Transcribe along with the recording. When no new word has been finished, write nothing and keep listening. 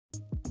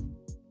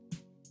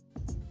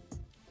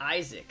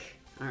Isaac.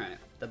 Alright.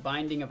 The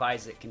binding of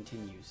Isaac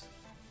continues.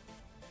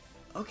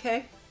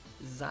 Okay.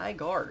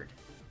 Zygarde.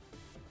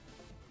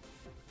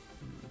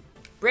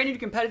 Brand new to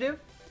competitive.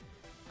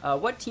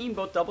 What team,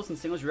 both doubles and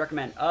singles, you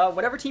recommend?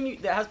 Whatever team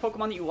that has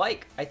Pokemon that you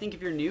like. I think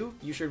if you're new,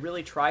 you should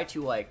really try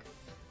to, like,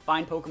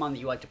 find Pokemon that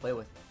you like to play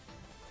with.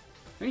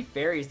 Are there any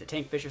fairies that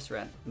tank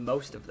Fishious-Ren?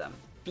 Most of them.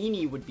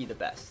 Feeny would be the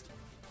best.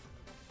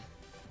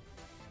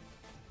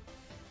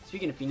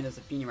 Speaking of Feeny, there's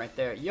a Feeny right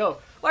there. Yo,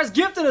 Lars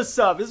gifted a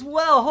sub as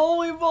well.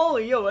 Holy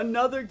moly. Yo,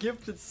 another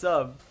gifted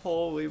sub.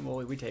 Holy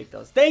moly, we take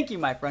those. Thank you,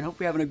 my friend. Hope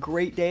you're having a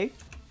great day.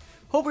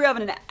 Hope you're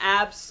having an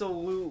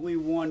absolutely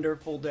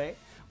wonderful day.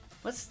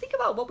 Let's think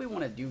about what we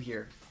want to do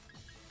here.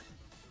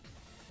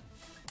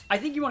 I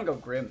think you want to go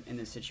Grim in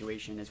this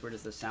situation, as weird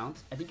as this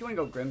sounds. I think you want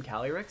to go Grim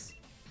Calyrex.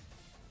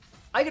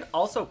 I could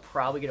also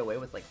probably get away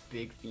with, like,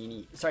 big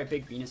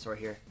Venusaur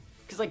here.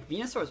 Because, like,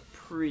 Venusaur is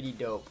pretty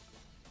dope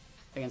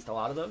against a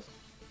lot of those.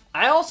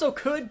 I also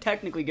could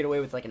technically get away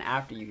with, like, an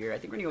After You here. I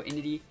think we're going to go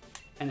Entity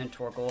and then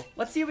Torkoal.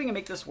 Let's see if we can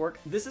make this work.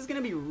 This is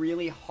going to be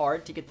really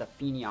hard to get the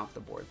Feeny off the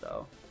board,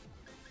 though.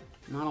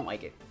 No, I don't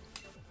like it.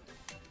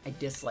 I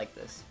dislike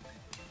this.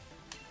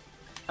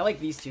 I like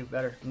these two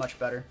better, much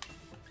better.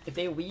 If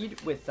they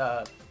lead with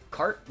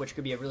Cart, which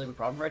could be a really big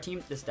problem for our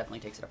team, this definitely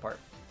takes it apart.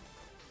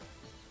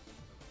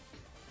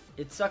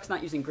 It sucks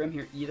not using Grim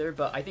here either,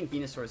 but I think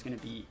Venusaur is going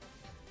to be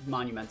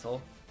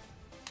monumental.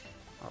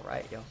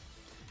 Alright, yo.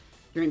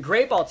 You're in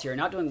Great Ball tier,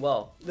 not doing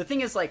well. The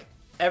thing is, like,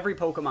 every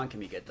Pokemon can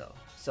be good, though.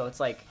 So it's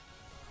like,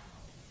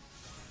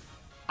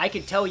 I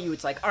could tell you,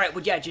 it's like, alright,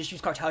 well, yeah, just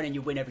use Kartana and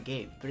you win every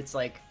game. But it's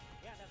like,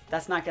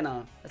 that's not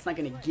gonna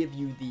give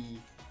you the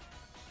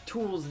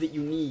tools that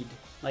you need.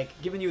 Like,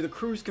 giving you the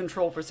cruise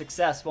control for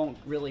success won't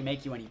really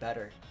make you any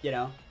better, you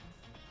know?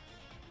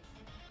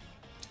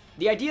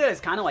 The idea is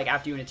kind of like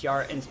after you in a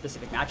TR in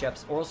specific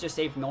matchups, or else just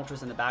save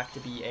Moltres in the back to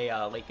be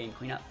a late game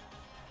cleanup.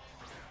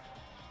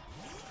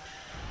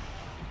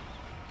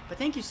 But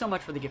thank you so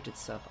much for the gifted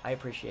sub. I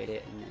appreciate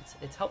it, and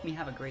it's helped me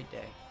have a great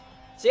day.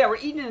 So yeah, we're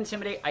eating and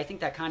Intimidate. I think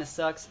that kind of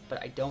sucks,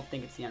 but I don't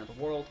think it's the end of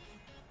the world.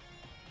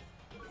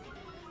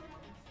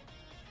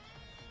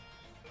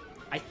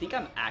 I think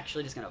I'm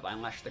actually just going to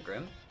Vine Lash the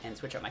Grim and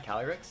switch out my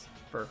Calyrex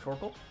for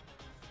Torkoal.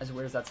 As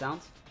weird as that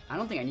sounds. I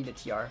don't think I need a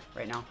TR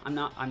right now. I'm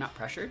not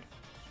pressured.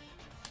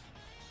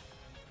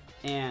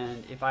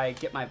 And if I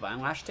get my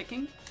Vine Lash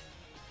ticking,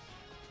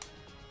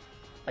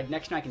 like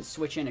next turn I can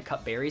switch in and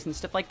cut berries and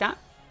stuff like that.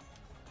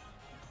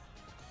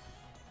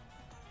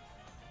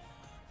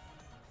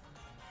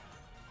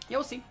 Yeah,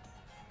 we'll see.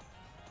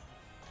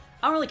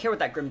 I don't really care what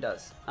that Grim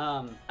does.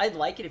 I'd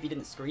like it if he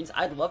didn't screens.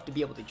 I'd love to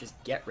be able to just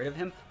get rid of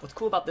him. What's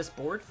cool about this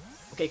board?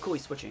 Okay, cool,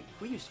 he's switching.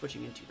 Who are you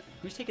switching into then?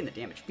 Who's taking the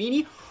damage?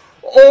 Feeny?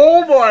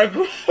 Oh my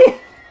god!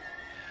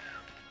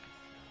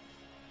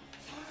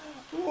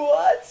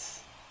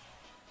 What?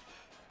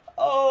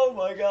 Oh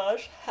my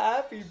gosh,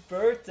 happy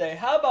birthday.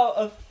 How about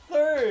a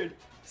third?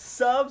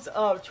 Subs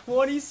up,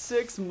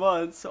 26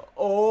 months.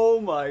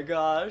 Oh my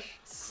gosh,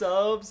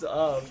 subs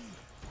up.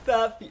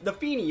 The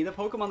Feeny, the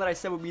Pokemon that I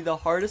said would be the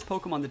hardest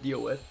Pokemon to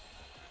deal with.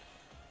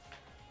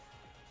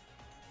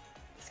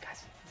 This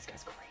guy's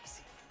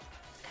crazy.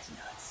 This guy's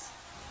nuts.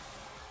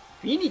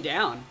 Feeny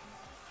down.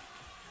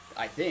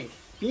 I think.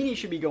 Feeny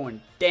should be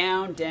going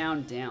down,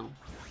 down, down.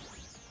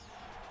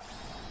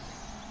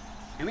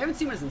 And we haven't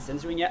seen what his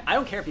Incin's doing yet. I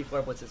don't care if he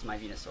Flare Blitzes my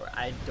Venusaur.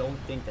 I don't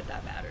think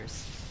that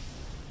matters.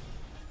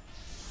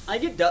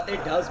 Like, it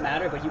does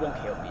matter, but he won't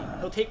KO me.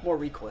 He'll take more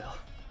recoil.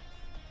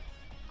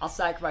 I'll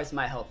sacrifice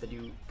my health to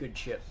do good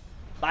shit.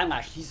 Vine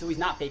Lash, so he's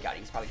not fake outing,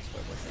 he's probably just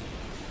Flare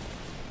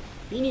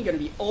Blitzing. Feeny gonna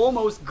be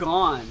almost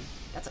gone.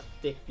 That's a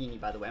thick Feeny,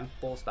 by the way. I'm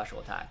full special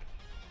attack.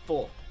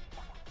 Full.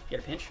 Get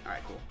a pinch?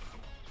 Alright, cool.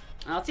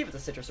 Let's see if it's a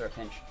Citrus or a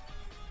pinch.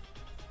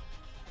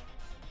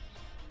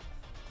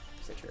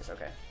 Citrus,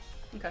 okay.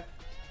 Okay.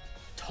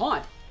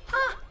 Taunt!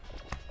 Ha!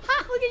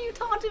 Ha! Look at you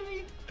taunting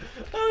me!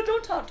 Oh,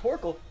 don't taunt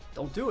Torkoal.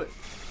 Don't do it.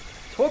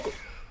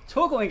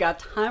 Torkoal ain't got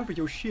time for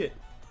your shit.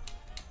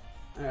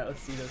 Alright,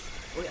 let's see this.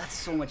 Oh, that's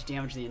so much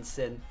damage to the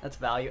Incin. That's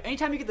value.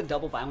 Anytime you get the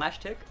double Vine Lash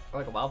tick, or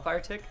like a Wildfire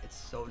tick, it's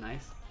so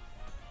nice.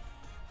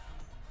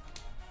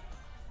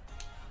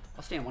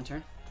 I'll stay in one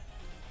turn.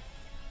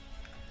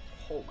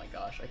 Oh my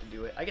gosh, I can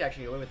do it. I can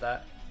actually get away with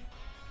that.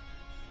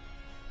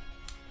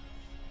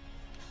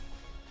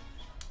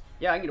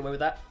 Yeah, I can get away with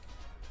that.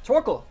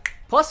 Torkoal,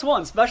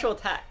 +1, special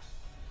attack.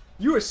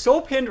 You are so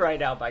pinned right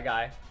now, my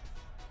guy.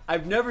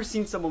 I've never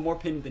seen someone more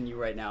pinned than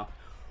you right now.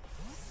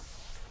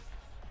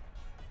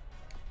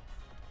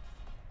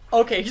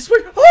 Okay, he's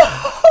switch.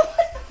 Oh!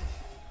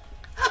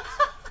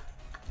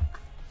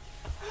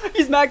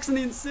 He's maxing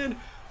the Incin.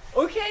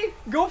 Okay,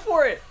 go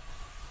for it.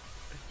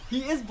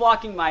 He is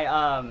blocking my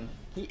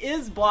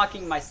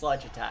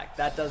sludge attack.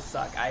 That does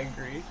suck. I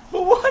agree.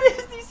 But what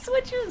is these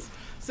switches?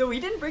 So he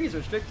didn't bring his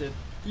restricted.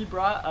 He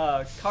brought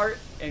Cart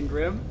and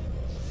Grim.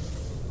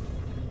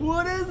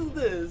 What is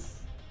this?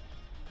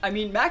 I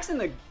mean, maxing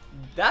the.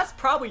 That's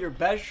probably your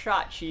best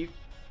shot, Chief.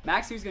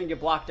 Maxu's gonna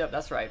get blocked up.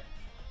 That's right.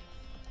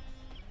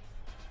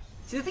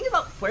 See, the thing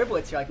about Flare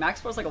Blitz here, like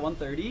Max Floor's like a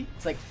 130.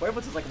 It's like Flare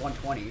Blitz is like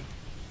 120.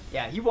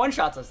 Yeah, he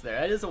one-shots us there.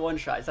 That is a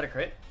one-shot. Is that a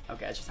crit?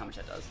 Okay, that's just how much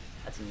that does.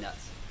 That's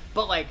nuts.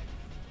 But like,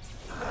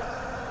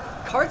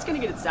 card's gonna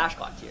get its Sash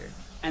clocked here.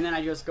 And then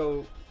I just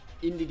go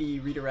into the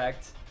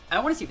redirect. I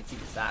want to see if it's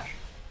even Sash.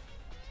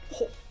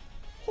 Ho.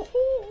 Ho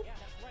ho.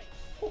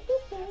 Ho ho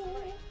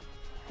ho.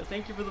 So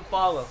thank you for the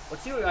follow.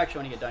 Let's see what we actually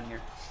want to get done here.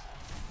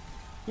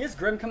 He has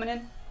Grim coming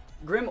in.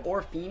 Grim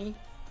or Feeny.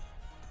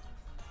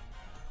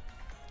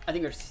 I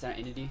think we're just center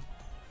entity.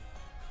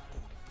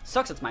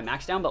 Sucks it's my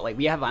max down, but like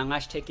we have Vine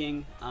Lash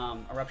ticking.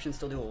 Eruption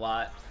still do a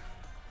lot.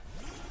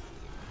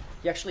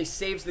 He actually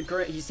saves the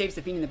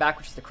Feeny in the back,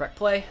 which is the correct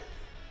play.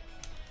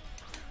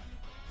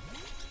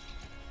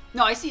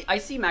 No, I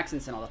see Max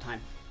Instant all the time.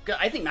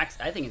 I think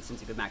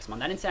Instant's a good Maximon.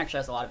 That Instant actually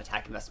has a lot of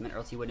attack investment, or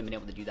else he wouldn't have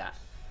been able to do that.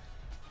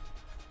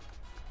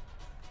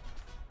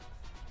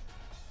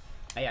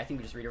 Yeah, I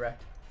think we just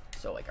redirect.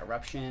 So like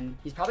Eruption.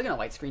 He's probably gonna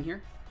light screen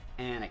here,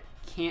 and I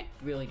can't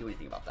really do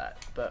anything about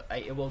that. But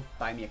it will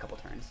buy me a couple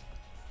turns.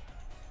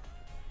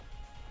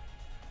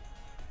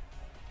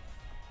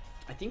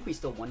 I think we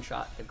still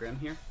one-shot the Grim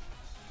here.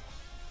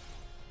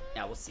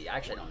 Yeah, we'll see.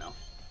 Actually, I don't know.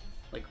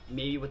 Like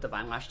maybe with the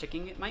Vine Lash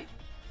ticking, it might.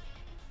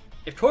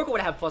 If Torkoal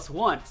would have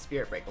 +1,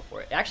 Spirit Break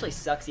before it. It actually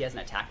sucks he has an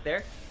attack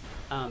there,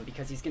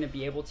 because he's going to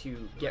be able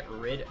to get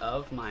rid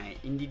of my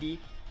NDD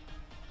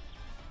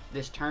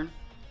this turn.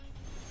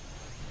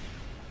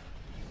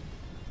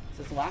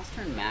 So it's last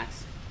turn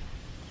max.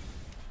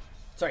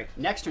 Sorry,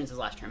 next turn's his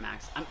last turn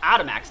max. I'm out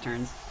of max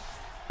turns.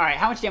 All right,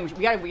 how much damage?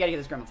 We gotta get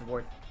this Grim off the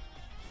board.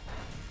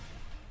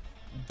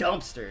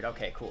 Dumpstered.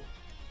 Okay, cool.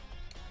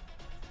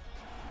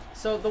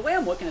 So the way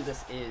I'm looking at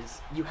this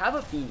is you have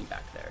a Feeny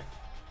back there,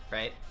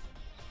 right?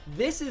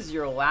 This is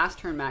your last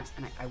turn max,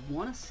 and I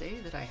want to say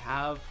that I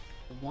have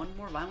one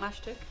more Vine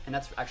Lash tick, and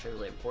that's actually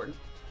really important.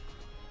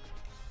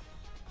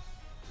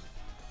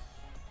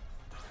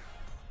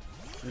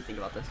 Let me think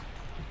about this.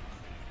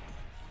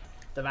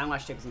 The Vine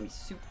Lash tick is going to be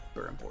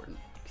super important,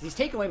 because he's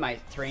taking away my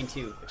terrain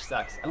too, which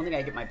sucks. I don't think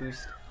I get my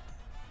boost.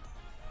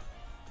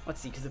 Let's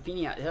see, because the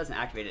Feeny, it hasn't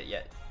activated it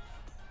yet.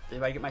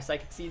 Did I get my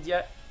Psychic Seeds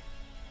yet?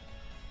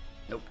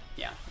 Nope.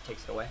 Yeah, it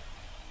takes it away.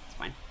 It's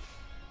fine.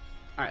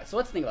 Alright, so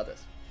let's think about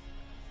this.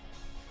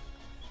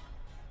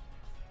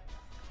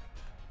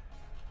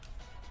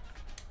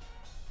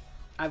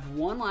 I have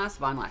one last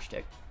Vine Lash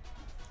tick.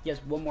 He has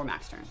one more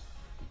max turn.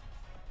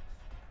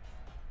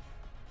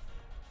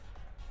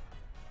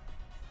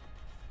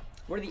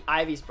 What are the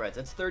Ivy spreads?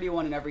 It's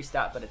 31 in every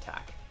stat but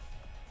attack.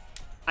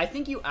 I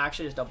think you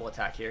actually just double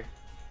attack here.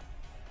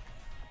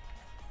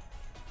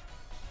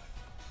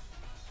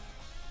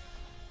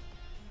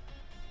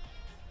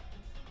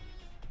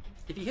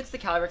 If he hits the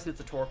Calyrex and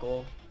it's a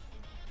Torkoal,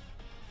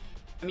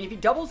 I mean, if he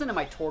doubles into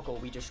my Torkoal,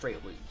 we just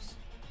straight lose.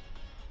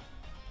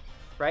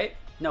 Right?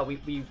 No,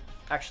 we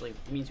actually,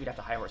 it means we'd have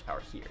to high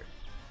horsepower here.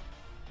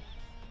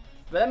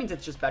 But that means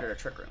it's just better to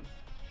Trick Room.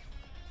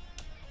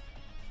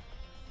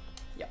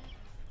 Yeah.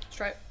 Let's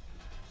try it.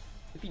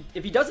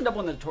 If he doesn't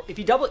double into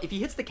the if he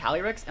hits the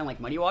Calyrex and like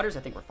Muddy Waters,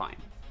 I think we're fine.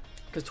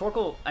 Because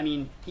Torkoal, I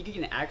mean, he could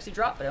get an accuracy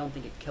drop, but I don't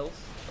think it kills.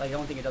 Like, I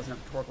don't think it does enough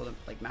Torkoal to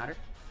like matter.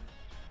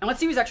 And let's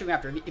see who's actually going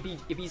after.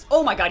 If he's,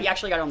 oh my god, he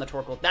actually got it on the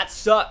Torkoal. That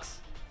sucks.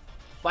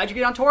 Why'd you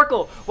get it on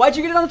Torkoal? Why'd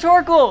you get it on the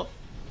Torkoal?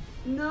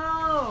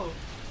 No.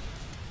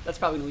 That's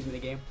probably gonna lose me the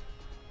game.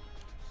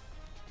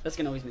 That's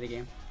gonna lose me the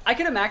game. I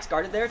could have max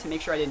guarded there to make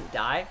sure I didn't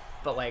die,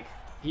 but like,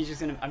 I'm just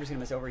gonna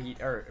miss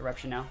Overheat or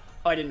Eruption now.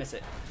 Oh, I didn't miss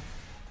it.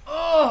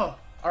 Oh,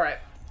 all right.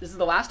 This is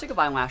the last tick of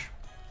Vine Lash.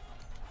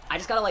 I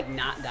just gotta like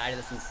not die to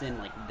this Instant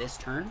like this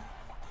turn,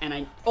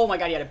 and oh my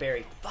god, he had a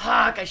berry.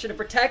 Fuck, I should have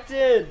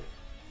protected.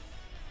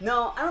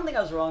 No, I don't think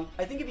I was wrong.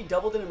 I think if he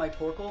doubled into my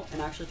Torkoal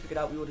and actually took it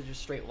out, we would have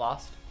just straight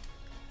lost.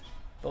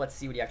 But let's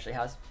see what he actually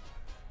has.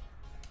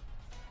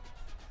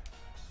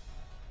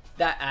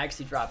 That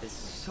accuracy drop is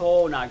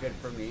so not good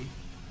for me.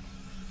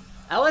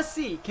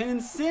 LSC, can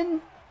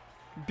Sin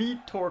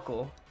beat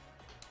Torkoal?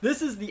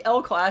 This is the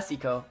El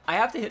Clasico. I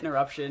have to hit an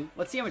Eruption.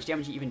 Let's see how much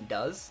damage he even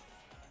does.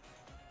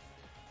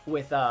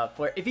 With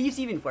Flare, if he's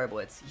even Flare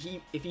Blitz,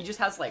 if he just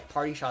has like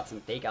parting shots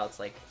and fake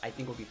outs, like I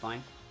think we'll be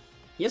fine.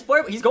 He has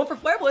Flare, he's going for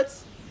Flare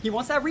Blitz. He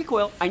wants that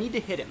recoil. I need to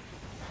hit him.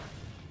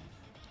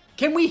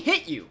 Can we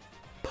hit you?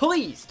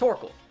 Please,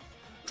 Torkoal.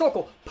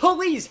 Torkoal,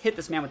 please hit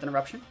this man with an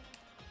Eruption.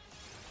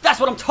 That's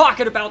what I'm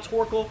talking about,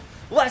 Torkoal.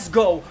 Let's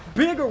go.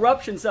 Big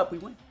Eruptions up. We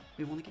win.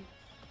 We won the game.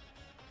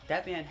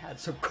 That man had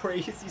some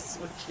crazy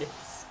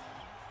switches.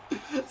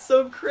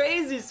 Some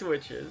crazy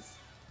switches.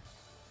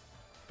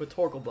 But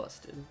Torkoal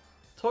busted.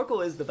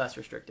 Torkoal is the best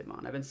restricted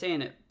mon. I've been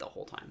saying it the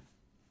whole time.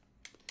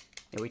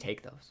 Yeah, we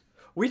take those.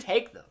 We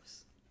take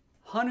those.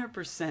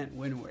 100%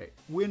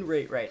 win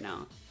rate right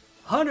now.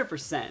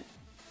 100%.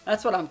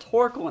 That's what I'm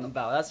Torkoaling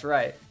about. That's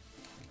right.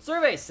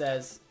 Survey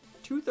says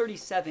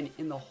 237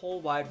 in the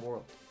whole wide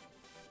world.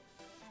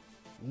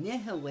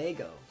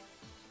 Nihilego.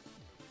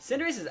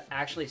 Cinderace is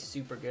actually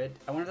super good.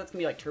 I wonder if that's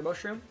gonna be like Turbo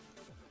Shroom.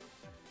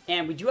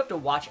 And we do have to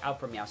watch out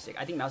for Meowstic.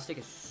 I think Meowstic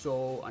is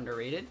so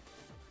underrated.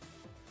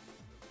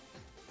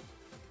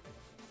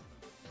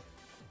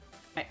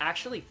 I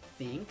actually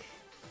think,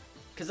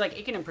 because like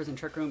it can imprison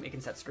Trick Room, it can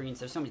set screens,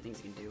 there's so many things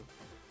it can do.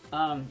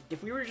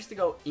 If we were just to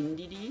go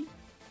NDD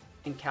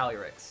and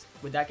Calyrex,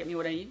 would that get me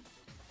what I need?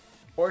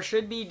 Or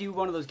should we do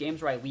one of those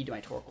games where I lead to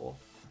my Torkoal?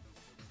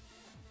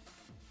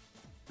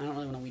 I don't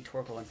really want to lead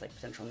Torkoal against like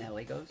potential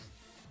Nihilegos.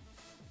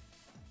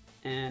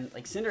 And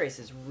like Cinderace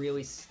is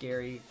really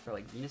scary for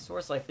like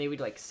Venusaur, so if they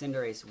would like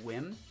Cinderace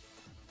Whim,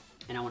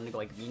 and I wanted to go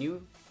like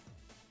Venu,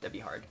 that'd be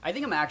hard. I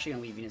think I'm actually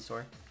going to leave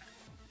Venusaur.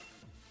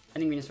 I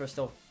think Venusaur is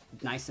still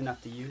nice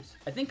enough to use.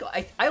 I think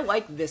I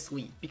like this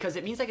lead because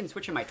it means I can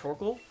switch in my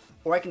Torkoal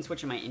or I can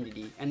switch in my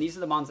Indeedee, and these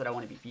are the mons that I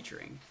want to be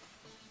featuring.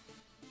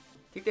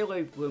 I think they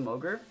lead Whim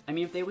Ogre. I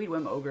mean, if they lead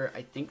Whim Ogre,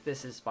 I think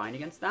this is fine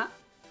against that.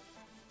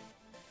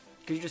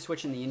 Because you just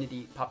switch in the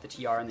Indeedee, pop the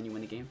TR, and then you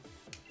win the game.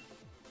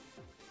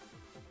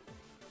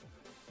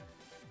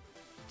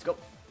 Let's go.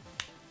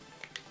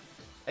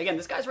 Again,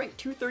 this guy's ranked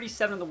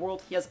 237 in the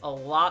world. He has a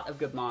lot of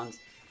good mons.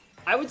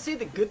 I would say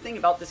the good thing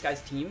about this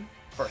guy's team,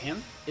 for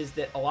him, is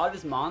that a lot of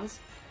his mons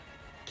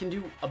can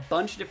do a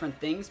bunch of different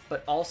things,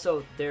 but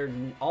also they're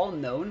all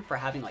known for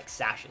having like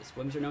sashes.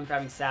 Whims are known for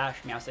having sash,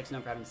 Meowstic's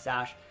known for having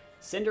sash.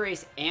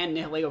 Cinderace and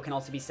Nihilego can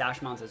also be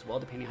sash mons as well,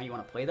 depending on how you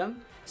want to play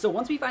them. So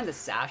once we find the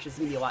sash, it's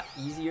going to be a lot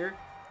easier.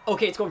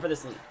 Okay, it's going for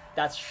this lead.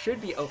 That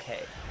should be okay.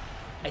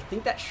 I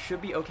think that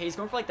should be okay. He's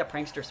going for like the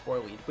Prankster Spore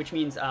lead, which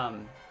means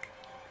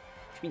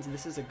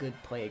this is a good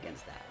play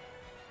against that.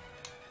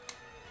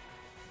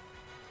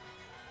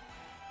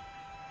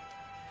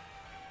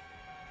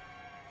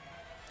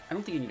 I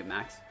don't think you need a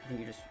max. I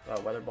think you just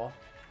Weather Ball.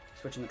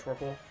 Switch in the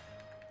Torkoal.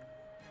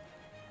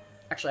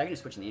 Actually, I can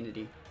just switch in the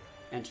Indeedee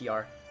and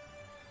TR.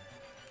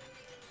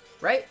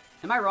 Right?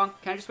 Am I wrong?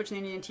 Can I just switch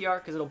in the Indeedee and TR?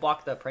 Because it'll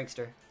block the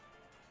Prankster.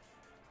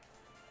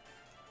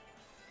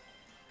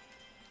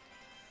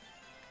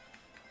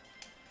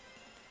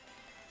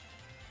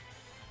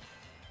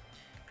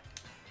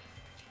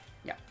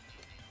 Yeah.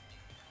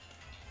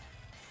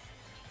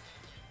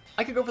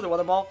 I could go for the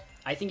Weather Ball.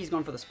 I think he's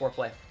going for the Spore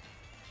play.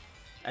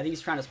 I think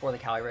he's trying to Spore the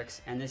Calyrex,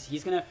 and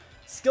he's going to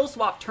skill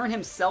swap, turn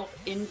himself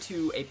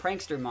into a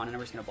Prankster mon, and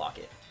I'm just going to block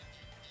it.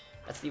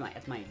 That's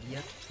my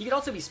idea. He could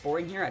also be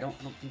Sporing here. I don't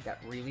think that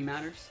really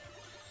matters.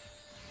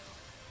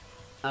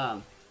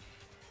 I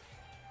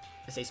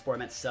say Spore, I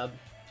meant sub.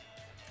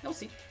 You'll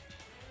see.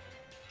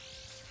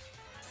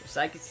 So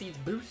Psychic Seeds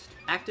boost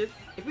active.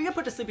 If we get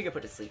put to sleep, we get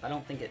put to sleep. I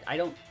don't think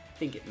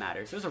it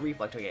matters. There's a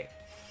Reflect. Okay.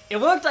 It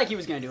looked like he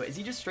was going to do it. Is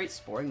he just straight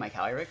Sporing my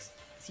Calyrex?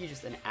 Is he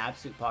just an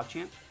absolute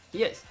PogChamp?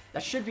 He is.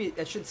 That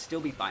should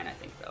still be fine, I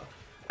think, though.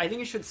 I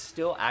think it should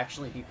still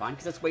actually be fine,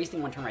 because it's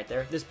wasting one turn right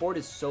there. This board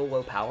is so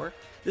low power.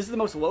 This is the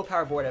most low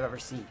power board I've ever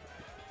seen.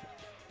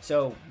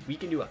 So we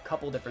can do a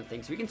couple different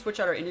things. We can switch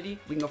out our Indeedee.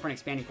 We can go for an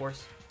Expanding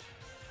Force.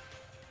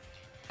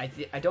 I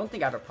don't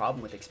think I have a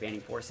problem with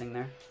Expanding Forcing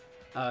there.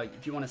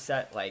 If you want to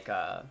set, like,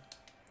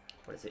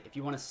 what is it? If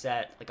you want to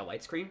set, like, a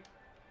Light Screen,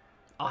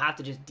 I'll have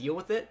to just deal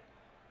with it.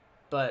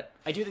 But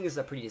I do think this is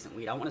a pretty decent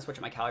lead. I want to switch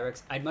out my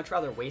Calyrex. I'd much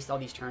rather waste all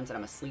these turns that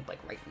I'm asleep, like,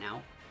 right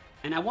now.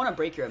 And I want to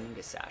break your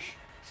Amoonguss Sash.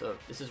 So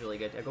this is really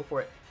good. Yeah, go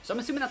for it. So I'm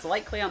assuming that's a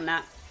Light Clay on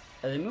that.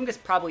 The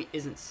Amoonguss probably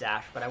isn't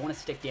Sash, but I want to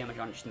stick damage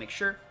on it just to make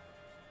sure.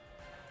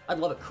 I'd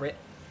love a crit.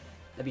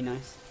 That'd be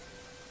nice.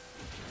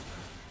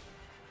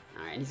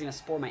 Alright, and he's going to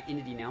Spore my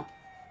Indeedee now.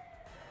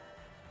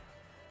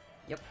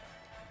 Yep.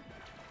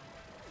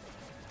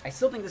 I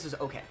still think this is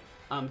okay.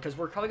 Because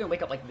we're probably going to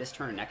wake up like this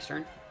turn or next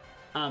turn.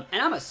 And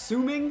I'm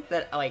assuming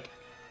that, like...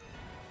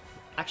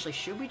 Actually,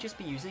 should we just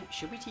be using...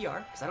 Should we TR?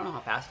 Because I don't know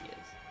how fast he is.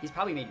 He's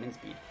probably made min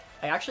speed.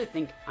 I actually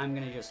think I'm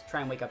going to just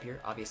try and wake up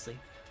here, obviously.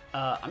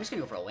 I'm just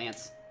going to go for a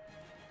Lance.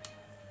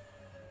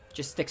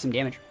 Just stick some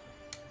damage.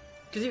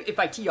 Because if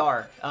I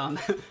TR,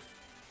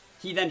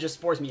 he then just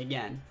Spores me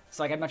again.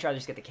 So like, I'd much rather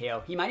just get the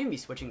KO. He might even be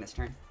switching this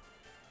turn.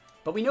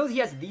 But we know he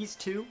has these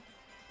two.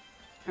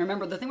 And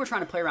remember, the thing we're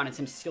trying to play around is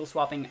him skill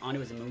swapping onto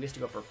his Amoonguss to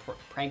go for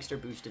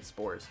Prankster boosted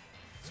Spores.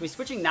 So he's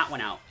switching that one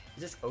out.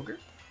 Is this Ogre?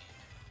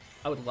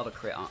 I would love a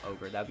crit on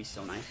Ogre. That would be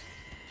so nice.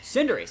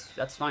 Cinderace.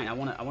 That's fine. I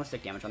want to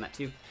stick damage on that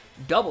too.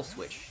 Double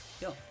switch.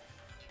 Yo.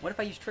 What if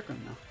I use Trick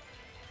Room though?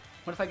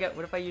 What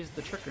if I use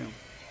the Trick Room?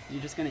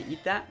 You're just gonna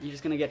eat that? You're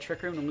just gonna get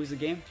Trick Room and lose the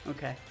game?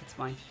 Okay, that's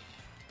fine.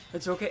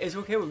 It's okay. It's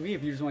okay with me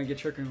if you just want to get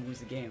Trick Room and lose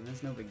the game.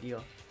 That's no big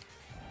deal.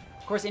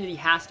 Of course, Indeedee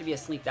has to be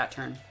asleep that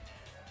turn.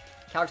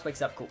 Calyrex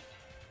wakes up. Cool.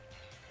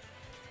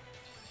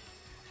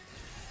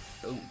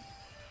 Boom.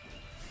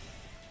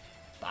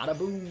 Bada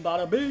boom,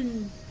 bada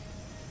bing.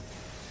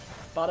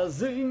 Bada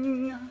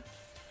zing. Now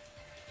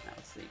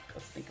let's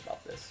think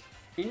about this.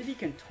 Indeedee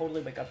can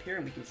totally wake up here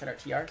and we can set our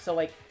TR. So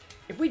like,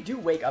 if we do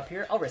wake up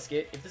here, I'll risk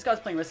it. If this guy's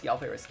playing risky, I'll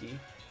play risky.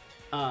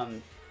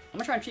 I'm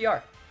gonna try and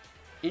TR.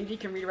 Indeedee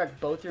can redirect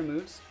both your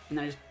moves, and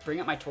then I just bring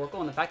up my Torkoal,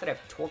 and the fact that I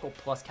have Torkoal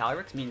plus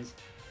Calyrex means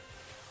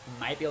I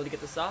might be able to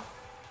get this off.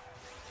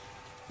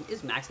 He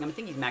is maxing. I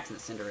think he's maxing the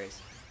Cinderace.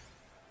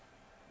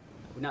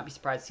 I would not be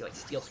surprised to see like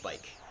Steel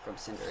Spike from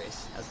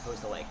Cinderace as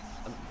opposed to like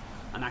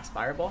a max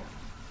Fireball.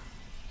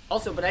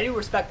 Also, but I do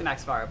respect the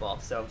max Fireball,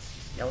 so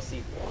yeah, we'll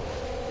see.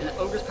 And the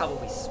Ogre's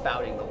probably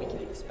spouting, but we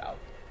can even spout.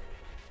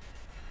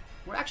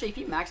 Well, actually, if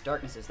he max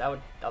darknesses, that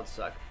would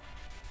suck.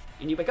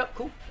 And you wake up,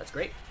 cool, that's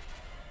great.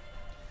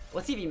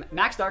 Let's see if he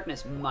max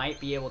darkness might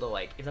be able to,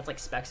 like, if that's like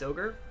Specs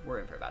Ogre, we're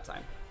in for a bad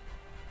time.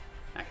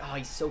 Oh,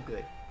 he's so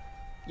good.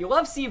 You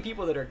love seeing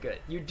people that are good.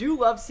 You do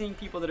love seeing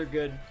people that are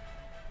good.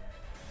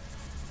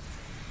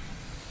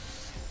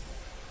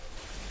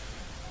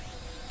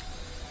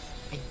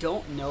 I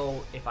don't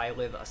know if I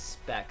live a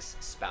Specs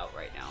Spout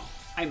right now.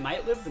 I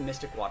might live the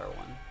Mystic Water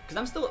one, because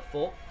I'm still at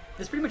full.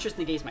 This pretty much just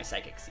negates my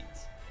Psychic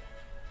Seeds.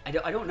 I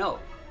don't know,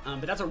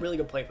 but that's a really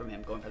good play from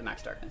him, going for the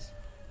max darkness.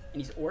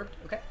 And he's orbed,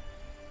 okay.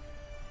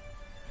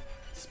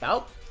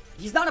 Spout?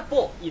 He's not at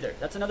full either.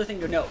 That's another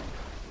thing to note.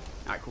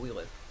 Alright, cool, we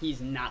live.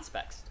 He's not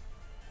Specs.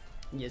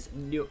 He is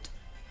nuked.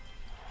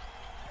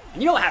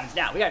 And you know what happens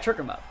now? We gotta Trick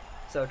him up.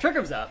 So Trick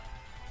him's up.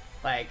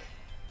 Like,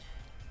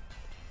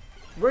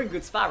 we're in a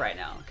good spot right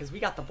now, because we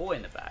got the boy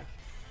in the back.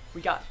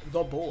 We got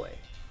the boy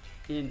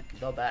in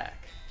the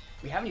back.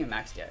 We haven't even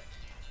maxed yet.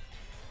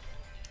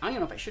 I don't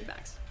even know if I should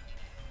max.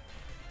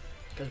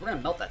 Because we're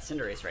gonna melt that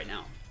Cinderace right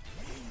now.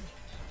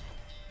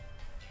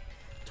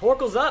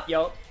 Torkoal's up,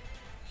 yo!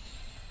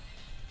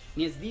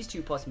 He has these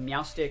two plus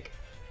Meowstic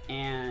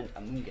and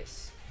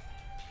Amoonguss.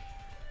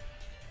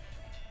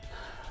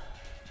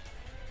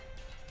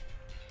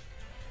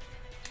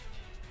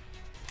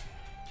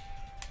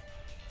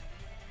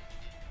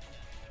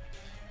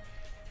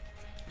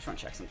 I just want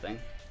to check something.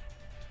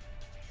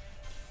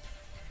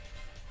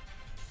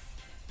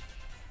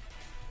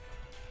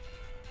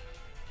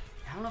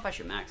 I don't know if I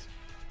should max.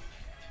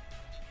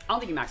 I don't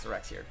think you max the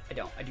Rex here. I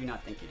don't. I do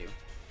not think you do.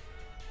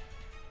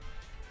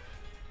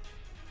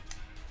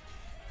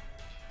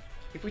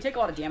 If we take a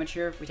lot of damage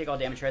here, I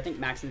think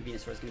maxing the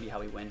Venusaur is going to be how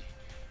we win.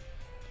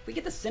 If we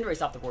get the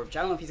Cinderace off the board, which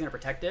I don't know if he's going to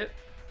protect it.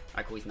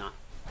 Alright, cool, he's not.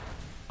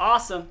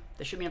 Awesome!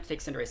 They shouldn't have to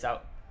take Cinderace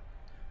out.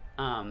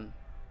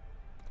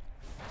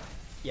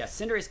 Yeah,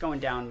 Cinderace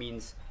going down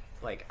means,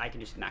 like, I can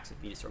just max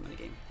with Venusaur in the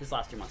game. His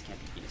last 2 months can't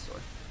beat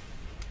Venusaur.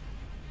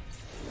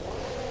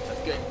 So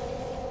that's good.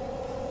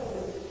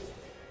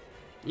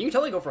 You can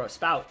totally go for a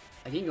Spout.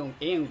 Like, it ain't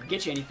gonna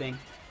get you anything.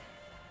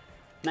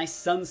 Nice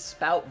Sun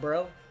Spout,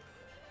 bro.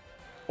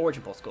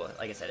 Origin Pulse, cool.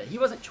 Like I said, he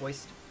wasn't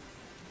choiced.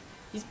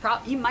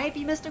 He might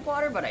be Mystic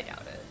Water, but I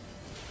doubt it.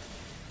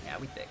 Yeah,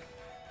 we think.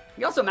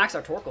 We also max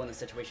our Torkoal in this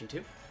situation,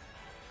 too.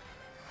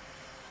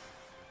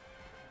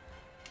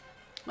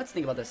 Let's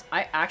think about this.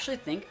 I actually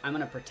think I'm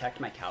going to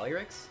protect my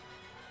Calyrex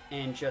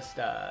and just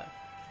let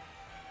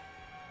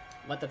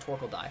the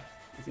Torkoal die.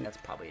 I think that's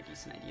probably a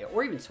decent idea.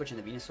 Or even switch in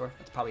the Venusaur.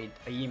 That's probably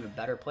an even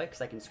better play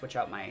because I can switch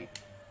out my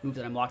move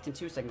that I'm locked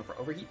into so I can go for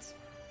Overheats.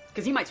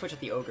 Because he might switch at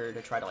the Ogre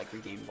to try to, like,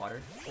 regain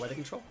weather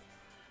control.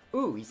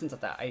 Ooh, he sends out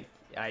that.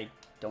 I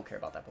don't care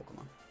about that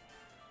Pokemon.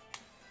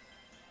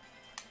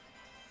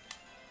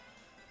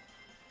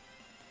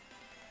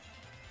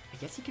 I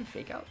guess he can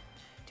Fake Out.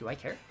 Do I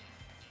care?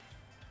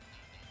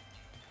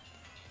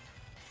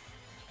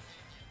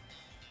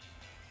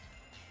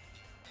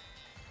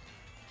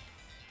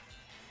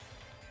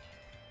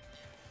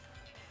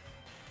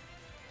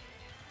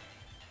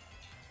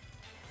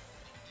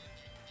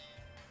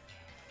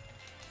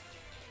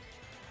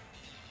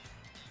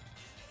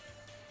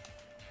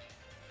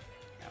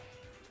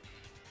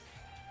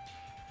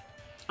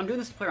 I'm doing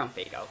this to play around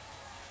Fake Out.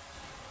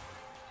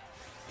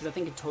 Because I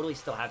think it totally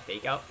still have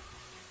Fake Out.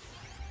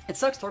 It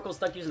sucks Torkoal's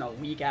stuck using a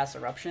weak-ass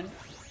Eruption,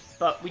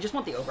 but we just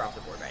want the Ogre off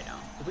the board right now.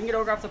 If we can get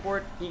Ogre off the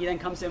board, he then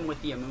comes in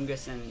with the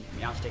Amoonguss and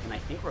Meowstic, and I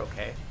think we're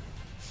okay.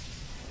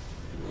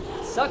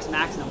 It sucks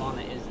maxing him on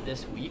it is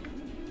this weak,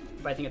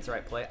 but I think it's the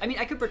right play. I mean,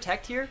 I could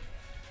Protect here.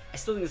 I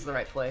still think this is the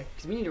right play,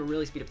 because we need to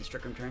really speed up these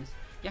Trick Room turns.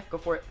 Yeah, go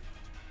for it.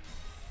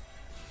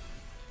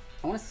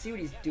 I want to see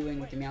what he's doing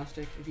with the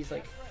Meowstic. If he's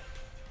like...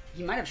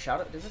 He might have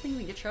Shadow... Does that thing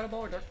even get Shadow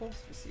Ball or Dark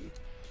Pulse? Let's see.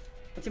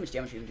 Let's see how much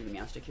damage we can do to the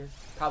Meowstic here.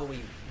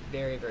 Probably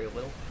very, very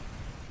little.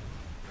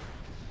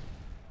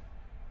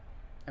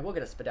 I will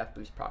get a Spadef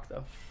boost proc,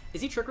 though.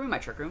 Is he Trick Room? My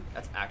Trick Room?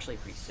 That's actually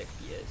pretty sick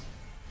if he is.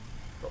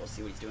 But we'll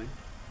see what he's doing.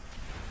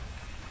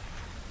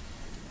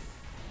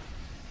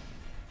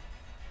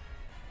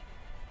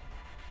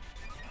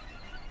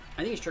 I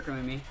think he's Trick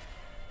Rooming me.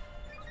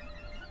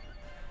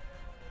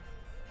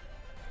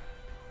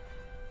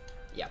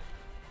 Yeah.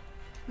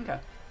 Okay.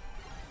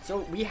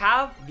 So we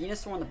have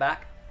Venusaur on the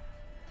back.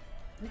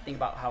 Let me think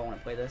about how I want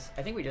to play this.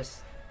 I think we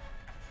just...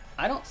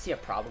 I don't see a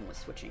problem with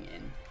switching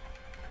in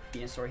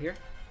Venusaur here.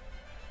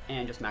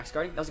 And just max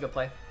guarding. That was a good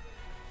play.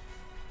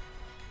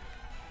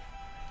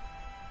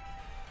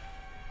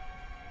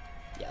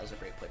 Yeah, that was a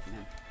great play from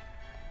him.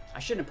 I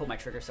shouldn't have pulled my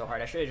trigger so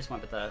hard. I should have just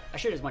went with the... I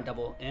should have just went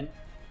double in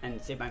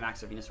and saved my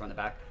max of Venusaur on the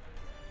back.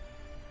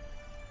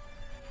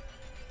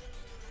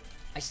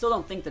 I still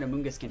don't think that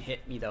Amoonguss can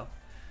hit me, though.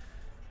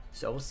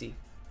 So we'll see.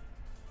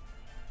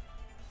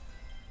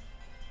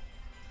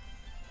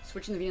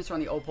 Switching the Venusaur on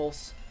the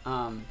O-Pulse.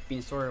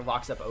 Venusaur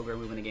locks up Ogre,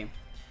 we win the game.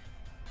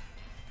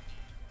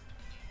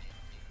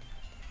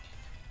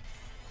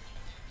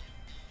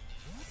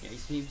 Yeah,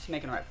 he's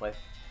making the right play.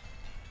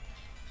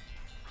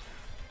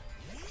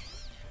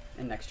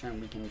 And next turn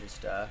we can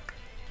just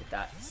Hit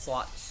that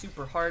slot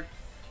super hard.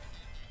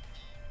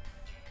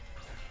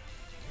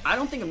 I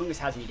don't think Amoonguss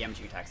has any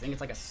damaging attacks. I think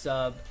it's like a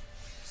sub,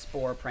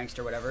 Spore,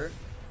 Prankster, whatever.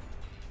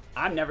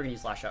 I'm never gonna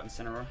use Lash Out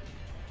Incineroar.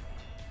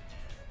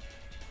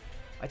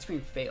 Light Screen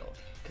failed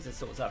because it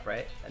still was up,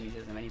 right? That means it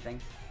doesn't have anything.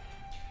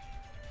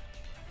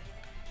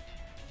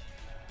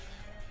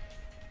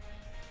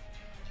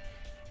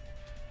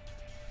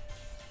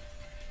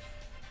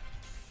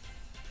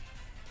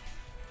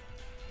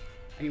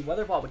 I mean,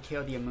 Weather Ball would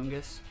KO the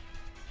Amoonguss.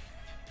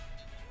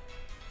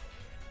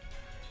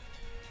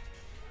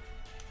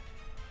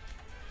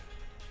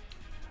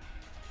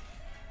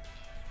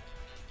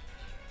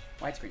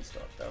 Light Screen's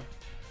still up, though.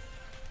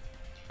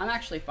 I'm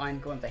actually fine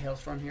going with the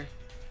Hailstorm here.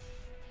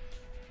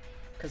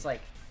 Because,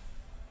 like,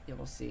 yeah,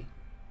 we'll see.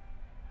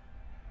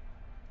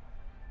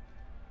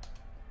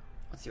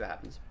 Let's see what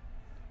happens.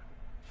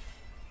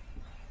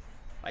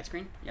 Light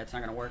Screen? Yeah, it's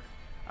not going to work.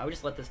 I would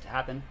just let this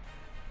happen.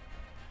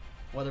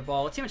 Weather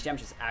Ball. Let's see how much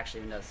damage this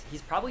actually even does.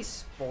 He's probably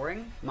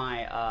sporing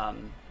my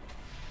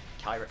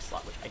Calyrex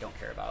slot, which I don't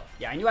care about.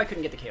 Yeah, I knew I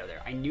couldn't get the KO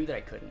there. I knew that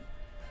I couldn't.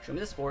 Show me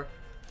the Spore.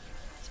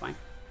 It's fine.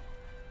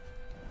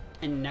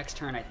 And next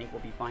turn, I think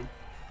we'll be fine.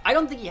 I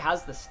don't think he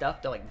has the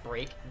stuff to, like,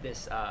 break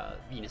this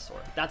Venusaur.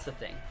 That's the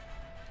thing.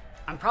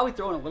 I'm probably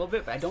throwing a little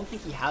bit, but I don't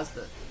think he has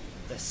the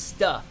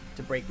stuff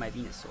to break my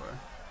Venusaur.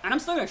 And I'm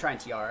still going to try and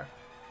TR.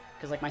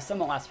 Because, like, my Sun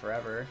won't last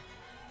forever.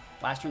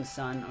 Last turn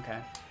Sun. Okay.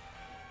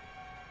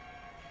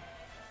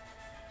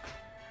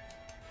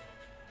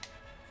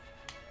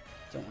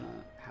 Don't want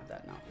to have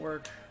that not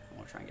work. I'm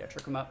going to try and get a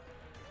Trick 'em up.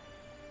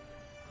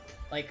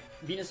 Like,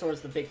 Venusaur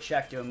is the big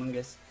check to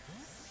Amoonguss.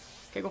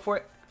 Okay, go for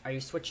it. Are you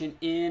switching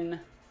in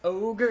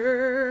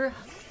Ogre?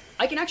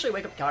 I can actually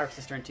wake up Calyrex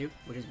this turn too,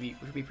 which would be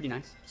pretty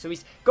nice. So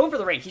he's going for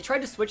the rain. He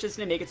tried to switch this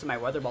to make it so my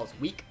Weather Ball is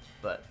weak,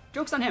 but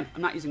joke's on him.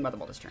 I'm not using Weather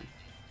Ball this turn.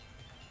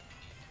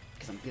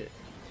 Because I'm good.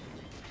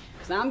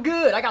 Because I'm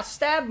good. I got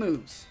stab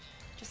moves.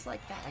 Just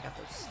like that. I got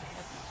those stab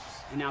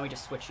moves. And now we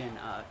just switch in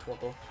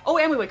Torkoal. Oh,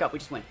 and we wake up. We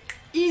just win.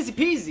 Easy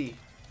peasy.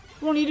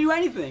 We don't need to do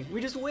anything. We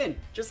just win.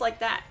 Just like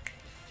that.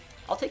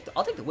 I'll take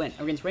the win.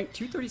 We're against rank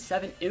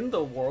 237 in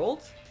the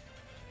world.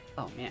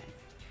 Oh, man.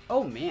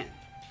 Oh, man.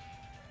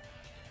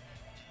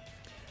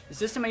 The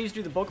system I use to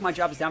do the bulk of my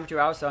job is down for 2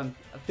 hours, so I'm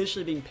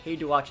officially being paid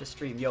to watch a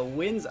stream. Yo,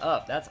 wins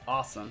up. That's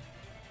awesome.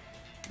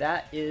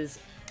 That is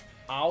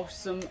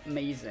awesome,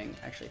 amazing.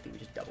 Actually, I think we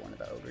just double into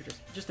the Ogre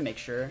just to make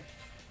sure.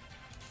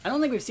 I don't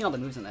think we've seen all the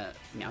moves on the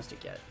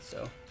Meowstic yet,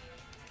 so.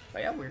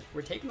 But yeah,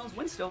 we're taking those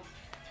wins still.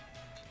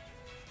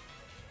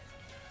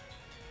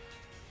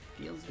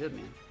 Feels good,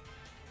 man.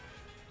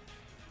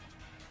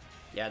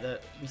 Yeah,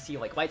 we see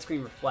like Light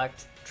Screen,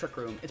 Reflect, Trick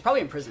Room. It's probably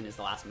Imprison is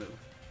the last move.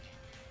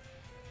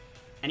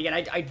 And again,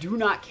 I do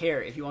not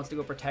care if he wants to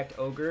go protect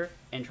Ogre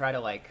and try to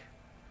like,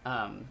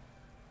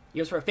 he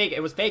goes for a fake. It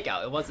was fake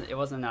out. It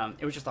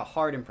was just a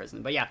hard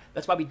Imprison. But yeah,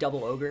 that's why we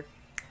double Ogre.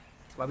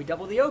 That's why we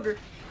double the Ogre.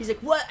 He's like,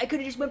 what? I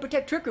could have just went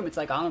protect Trick Room. It's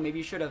like, I don't know, maybe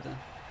you should have.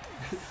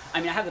 I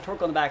mean, I have the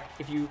Torkoal in the back.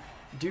 If you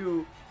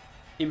do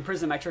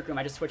Imprison my Trick Room,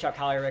 I just switch out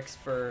Calyrex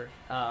for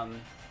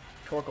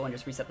Torkoal and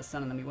just reset the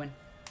Sun, and then we win.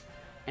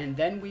 And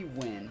then we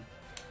win.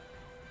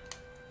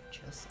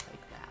 Just like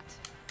that.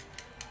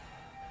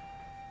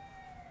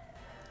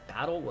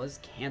 Battle was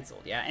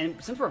canceled. Yeah,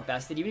 and since we're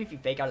vested, even if you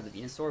fake out of the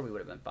Venusaur, we would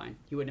have been fine.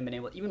 He wouldn't have been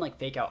able to, even like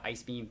fake out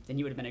Ice Beam, then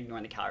he would have been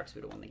ignoring the Calyrex,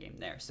 we would have won the game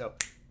there. So,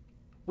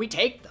 we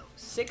take those.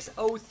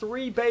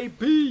 603,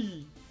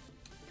 baby!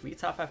 Can we get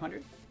top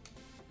 500?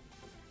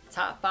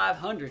 Top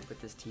 500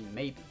 with this team,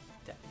 maybe.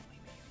 Definitely,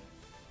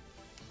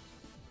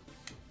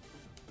 maybe.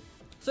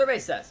 Survey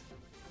says.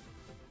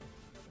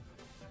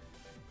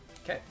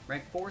 Okay,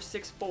 rank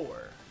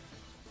 464.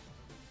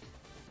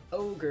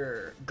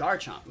 Ogre.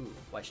 Garchomp. Ooh,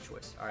 wise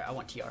choice. Alright, I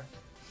want TR.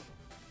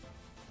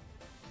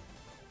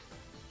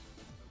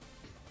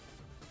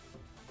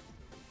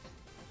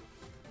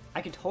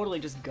 I could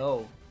totally just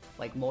go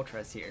like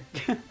Moltres here.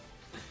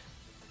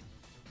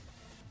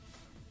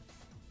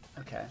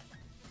 Okay.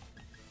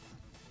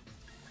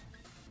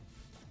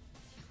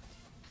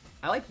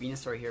 I like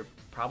Venusaur here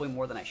probably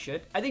more than I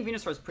should. I think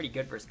Venusaur is pretty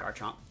good versus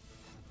Garchomp.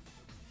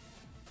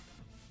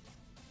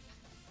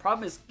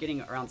 Problem is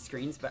getting around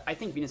screens, but I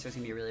think Venusaur is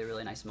gonna be a really,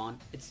 really nice mon.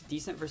 It's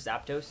decent versus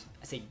Zapdos.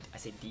 I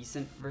say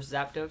decent versus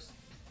Zapdos.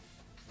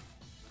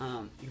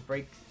 You can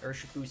break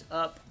Urshifu's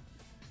up.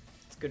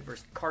 It's good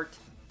versus Cart.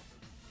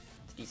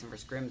 It's decent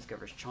versus Grimm. It's good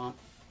versus Chomp.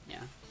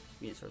 Yeah,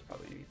 Venusaur is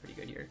probably gonna be pretty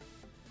good here.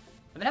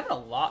 I've been having a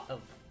lot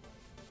of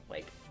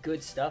like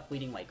good stuff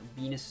leading like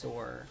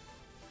Venusaur,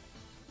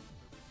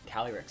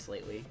 Calyrex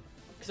lately.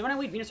 Because when I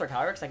lead Venusaur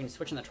Calyrex, I can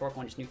switch in the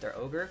Torkoal and just nuke their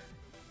Ogre,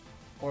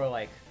 or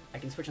like. I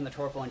can switch in the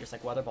Torkoal and just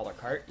like Weather Ball or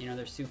Cart. You know,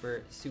 they're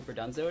super, super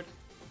dunzoed.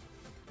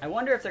 I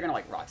wonder if they're gonna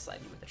like Rock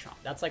Slide me with the Chomp.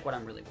 That's like what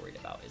I'm really worried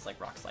about is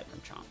like Rock Slide from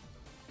Chomp.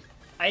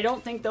 I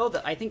don't think though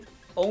that I think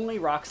only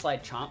Rock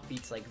Slide Chomp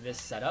beats like this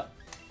setup.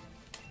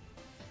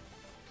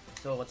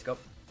 So let's go.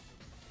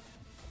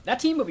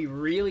 That team would be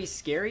really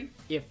scary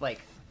if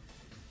like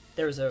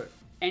there was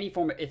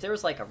if there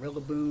was like a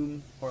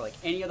Rillaboom or like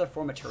any other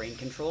form of terrain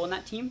control in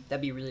that team.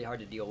 That'd be really hard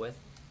to deal with.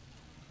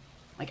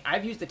 Like,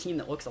 I've used a team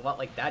that looks a lot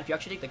like that. If you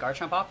actually take the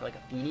Garchomp off, or like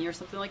a Feeny or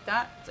something like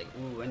that, it's like,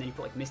 ooh, and then you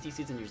put like Misty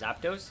Seeds in your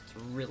Zapdos, it's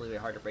really, really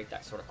hard to break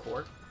that sort of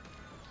core.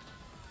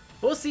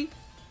 We'll see.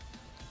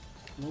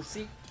 We'll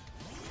see.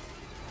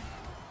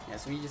 Yeah,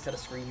 so we just had a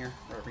screen here,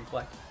 or a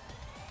reflect.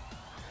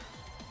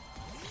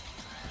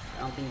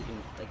 I don't think you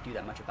can like do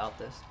that much about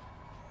this.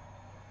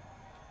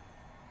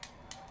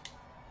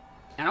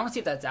 And I want to see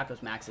if that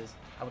Zapdos maxes.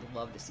 I would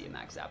love to see a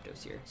max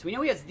Zapdos here. So we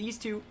know he has these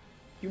two.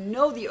 You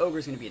know the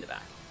Ogre's going to be in the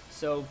back.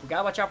 So we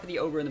gotta watch out for the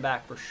Ogre in the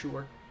back for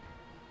sure.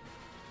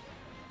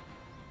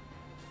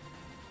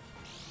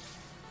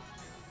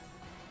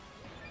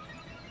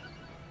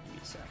 Give me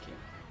a sec here.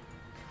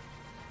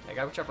 Yeah, I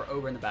gotta watch out for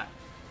Ogre in the back.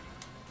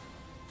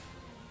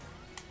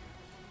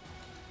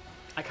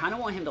 I kind of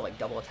want him to like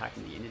double attack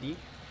in the Entity,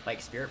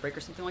 like Spirit Break or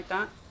something like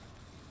that.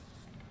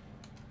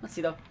 Let's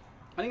see though.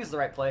 I think this is the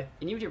right play.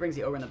 And even if he brings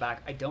the Ogre in the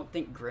back, I don't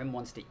think Grim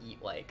wants to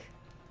eat like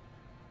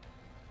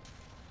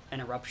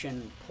an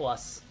Eruption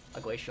plus a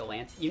Glacial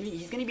Lance.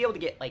 He's going to be able to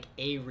get like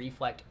a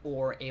Reflect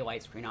or a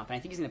Light Screen off, and I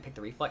think he's going to pick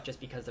the Reflect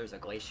just because there's a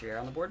Glacier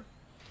on the board.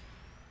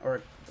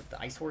 Or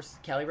the Ice Horse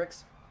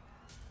Calyrex.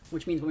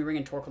 Which means when we bring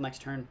in Torkoal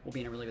next turn, we'll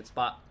be in a really good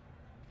spot.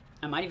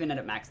 I might even end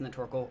up maxing the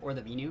Torkoal or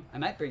the Venu. I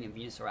might bring in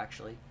Venusaur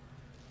actually.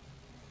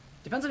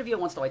 Depends on if he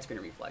wants to Light Screen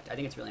or Reflect. I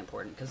think it's really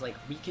important because like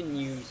we can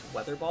use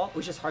Weather Ball,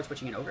 which is hard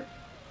switching an Ogre.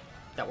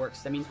 That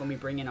works. That means when we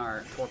bring in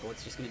our Torkoal,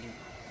 it's just going to do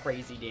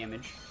crazy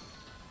damage.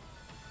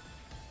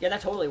 Yeah,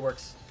 that totally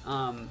works.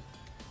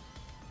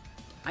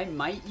 I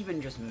might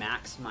even just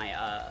max my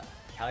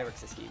Calyrex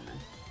this game then.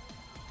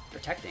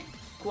 Protecting.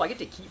 Cool, I get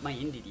to keep my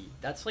Entity.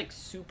 That's like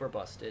super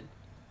busted.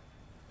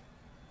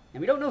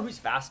 And we don't know who's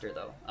faster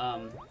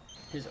though.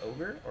 His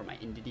Ogre or my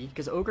Entity?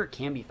 Because Ogre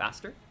can be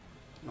faster.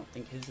 I don't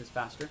think his is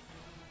faster.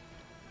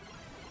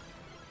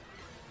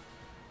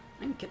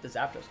 I can get the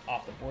Zapdos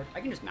off the board.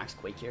 I can just max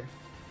Quake here,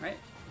 right?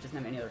 It doesn't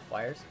have any other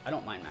flyers. I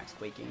don't mind max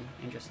Quaking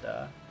and just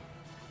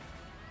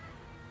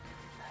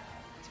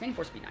Expanding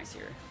Force would be nice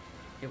here.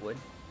 It would.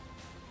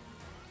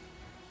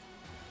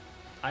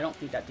 I don't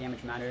think that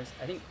damage matters.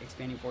 I think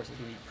Expanding Force is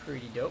going to be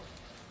pretty dope.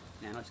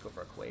 Man, let's go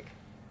for a Quake.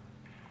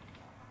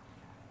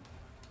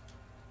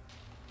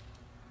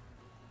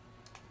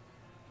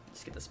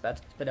 Just get the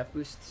Sped F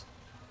boosts.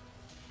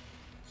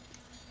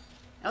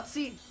 Let's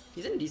see.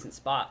 He's in a decent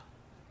spot.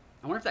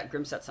 I wonder if that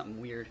Grim set's something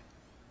weird.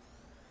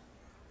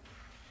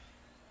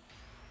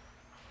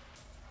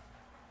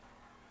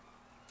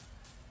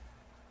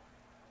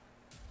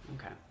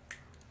 Okay.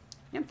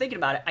 Yeah, I'm thinking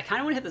about it. I kind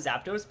of want to hit the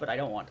Zapdos, but I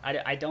don't want.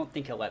 I don't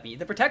think he'll let me.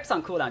 The Protect's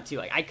on cooldown too.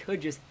 Like I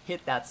could just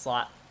hit that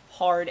slot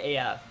hard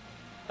AF.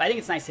 But I think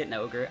it's nice hitting the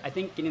Ogre. I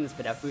think getting this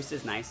Sped boost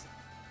is nice.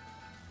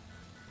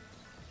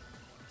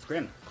 It's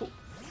Grim. Cool.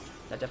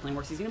 That definitely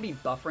works. He's going to be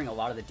buffering a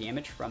lot of the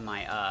damage from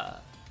my...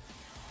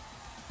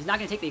 He's not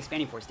going to take the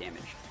Expanding Force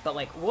damage. But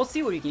like, we'll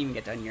see what we can even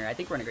get done here. I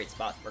think we're in a great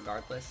spot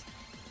regardless.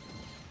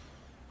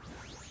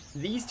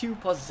 These two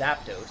plus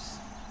Zapdos.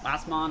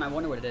 Last Mon, I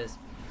wonder what it is.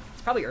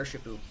 It's probably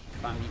Urshifu,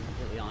 if I'm being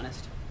completely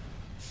honest.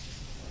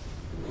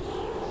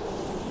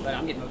 But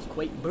I'm getting those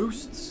Quake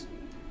boosts.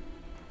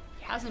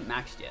 He hasn't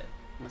maxed yet,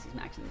 unless he's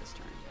maxing this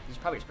turn. He's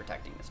probably just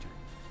protecting this turn,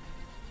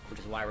 which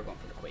is why we're going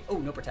for the Quake. Oh,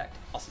 no protect.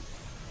 Awesome.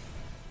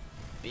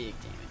 Big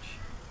damage.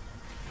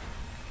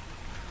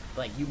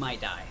 Like, you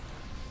might die.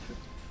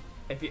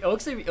 If you, it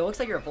looks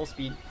like you're at full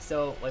speed,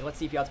 so like let's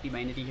see if you outspeed my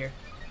Entity here.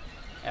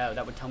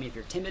 That would tell me if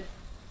you're timid.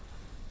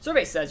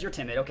 Survey says you're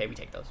timid. Okay, we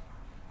take those.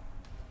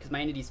 Because my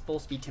Entity's full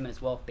speed timid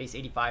as well. Base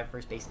 85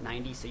 versus base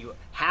 90, so you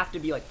have to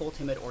be like full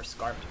timid or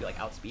Scarf to be like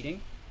outspeeding.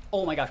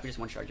 Oh my gosh, we just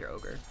one-shot your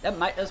Ogre.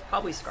 That's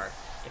probably Scarf,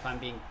 if I'm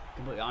being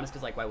completely honest,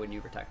 because like why wouldn't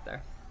you protect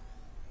there?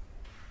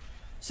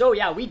 So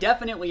yeah, we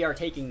definitely are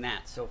taking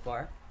that so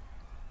far.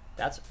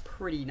 That's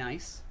pretty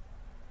nice.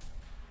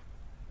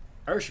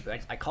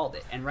 Urshifu, I called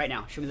it. And right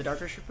now, show me the Dark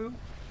Urshifu.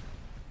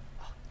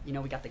 Oh, you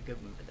know, we got the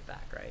good move in the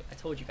back, right? I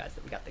told you guys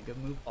that we got the good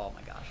move. Oh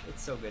my gosh,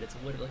 it's so good. It's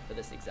literally for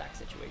this exact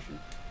situation.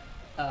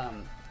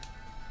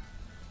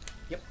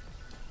 Yep.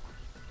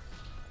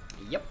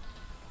 Yep.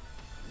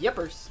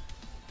 Yippers.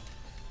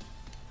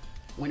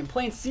 When I'm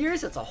playing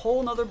serious, it's a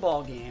whole nother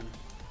ball game.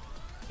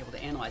 Able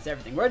to analyze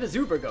everything. Where does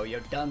Zuber go, yo?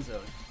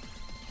 Dunzo.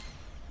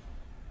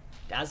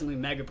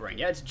 Dazzling Mega Brain.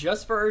 Yeah, it's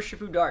just for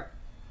Urshifu Dark.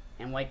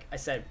 And like I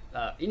said,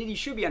 Entity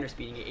should be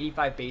underspeeding at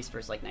 85 base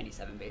versus like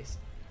 97 base.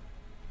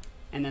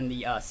 And then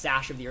the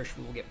Sash of the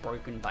Urshifu will get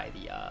broken by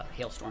the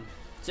Hailstorm.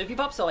 So if he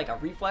pops like a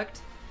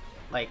Reflect,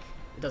 like,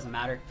 it doesn't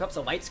matter. If he pops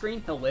a Light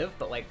Screen, he'll live,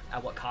 but like,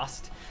 at what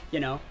cost, you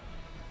know?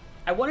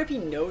 I wonder if he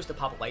knows to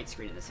pop a Light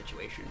Screen in this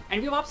situation. And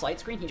if he pops Light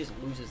Screen, he just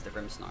loses the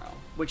Grimmsnarl,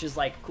 which is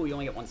like, cool, you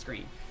only get one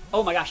screen.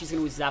 Oh my gosh, he's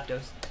gonna lose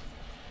Zapdos.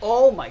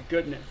 Oh my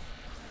goodness.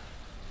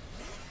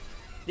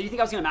 Did you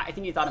think I was gonna I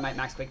think you thought I might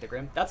Max Quake the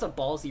Grim. That's a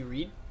ballsy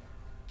read.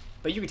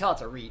 But you can tell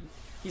it's a read.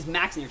 He's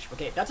maxing your chip.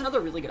 Okay, that's another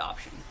really good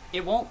option.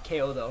 It won't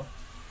KO though.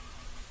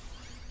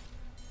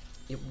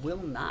 It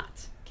will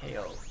not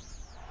KO.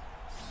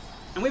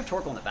 And we have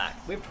Torkoal in the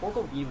back. We have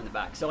Torkoal View in the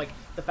back. So like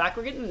the fact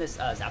we're getting this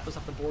Zapdos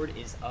off the board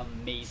is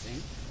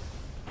amazing.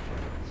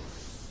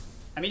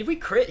 I mean, if we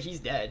crit, he's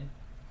dead.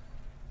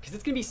 Because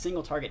it's going to be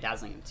single target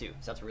dazzling him too.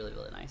 So that's really,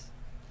 really nice.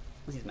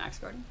 Was he max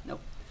guarding?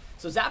 Nope.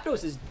 So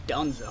Zapdos is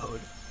dunzoed.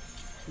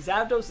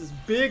 Zapdos is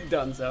big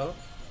dunzo.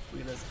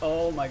 Look at this.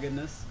 Oh my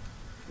goodness.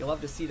 You'll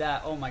love to see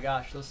that. Oh my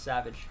gosh. Those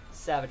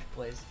savage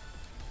plays.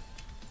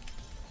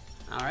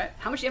 Alright.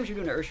 How much damage are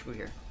you doing to Urshifu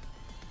here?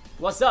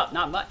 What's up?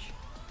 Not much.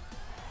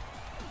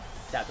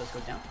 Zapdos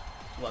goes down.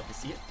 Love to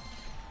see it.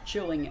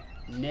 Chilling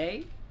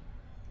Nay.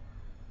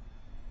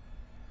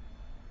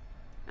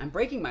 I'm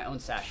breaking my own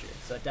sash here,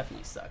 so it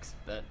definitely sucks,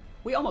 but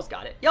we almost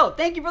got it. Yo,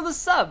 thank you for the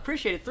sub.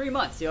 Appreciate it. 3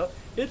 months, yo.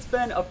 It's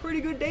been a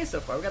pretty good day so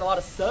far. We got a lot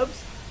of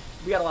subs.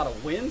 We got a lot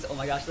of wins. Oh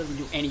my gosh, doesn't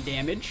do any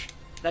damage.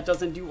 That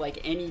doesn't do like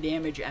any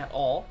damage at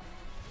all.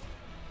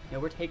 Yeah,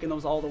 we're taking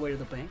those all the way to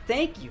the bank.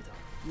 Thank you,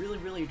 though. Really,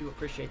 really do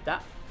appreciate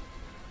that.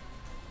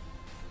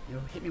 Yo,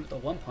 hit me with the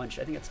one punch.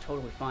 I think that's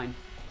totally fine.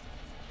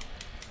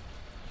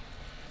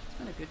 It's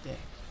been a good day.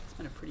 It's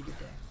been a pretty good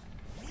day.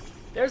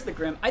 There's the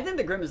Grim. I think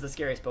the Grim is the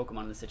scariest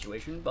Pokemon in this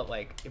situation, but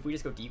like, if we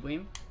just go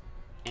Deep-Weam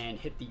and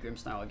hit the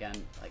Grimmsnarl again,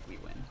 like, we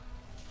win.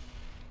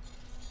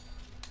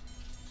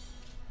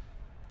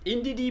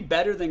 Indeedee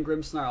better than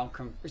Grimmsnarl.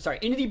 Sorry,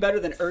 Indeedee better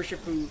than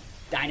Urshifu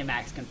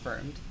Dynamax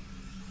confirmed.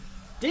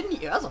 Didn't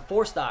he? That was a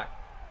 4-stock.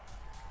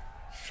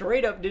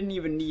 Straight up didn't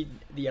even need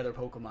the other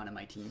Pokemon in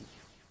my team.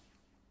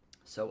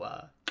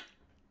 So,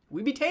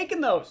 we be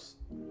taking those.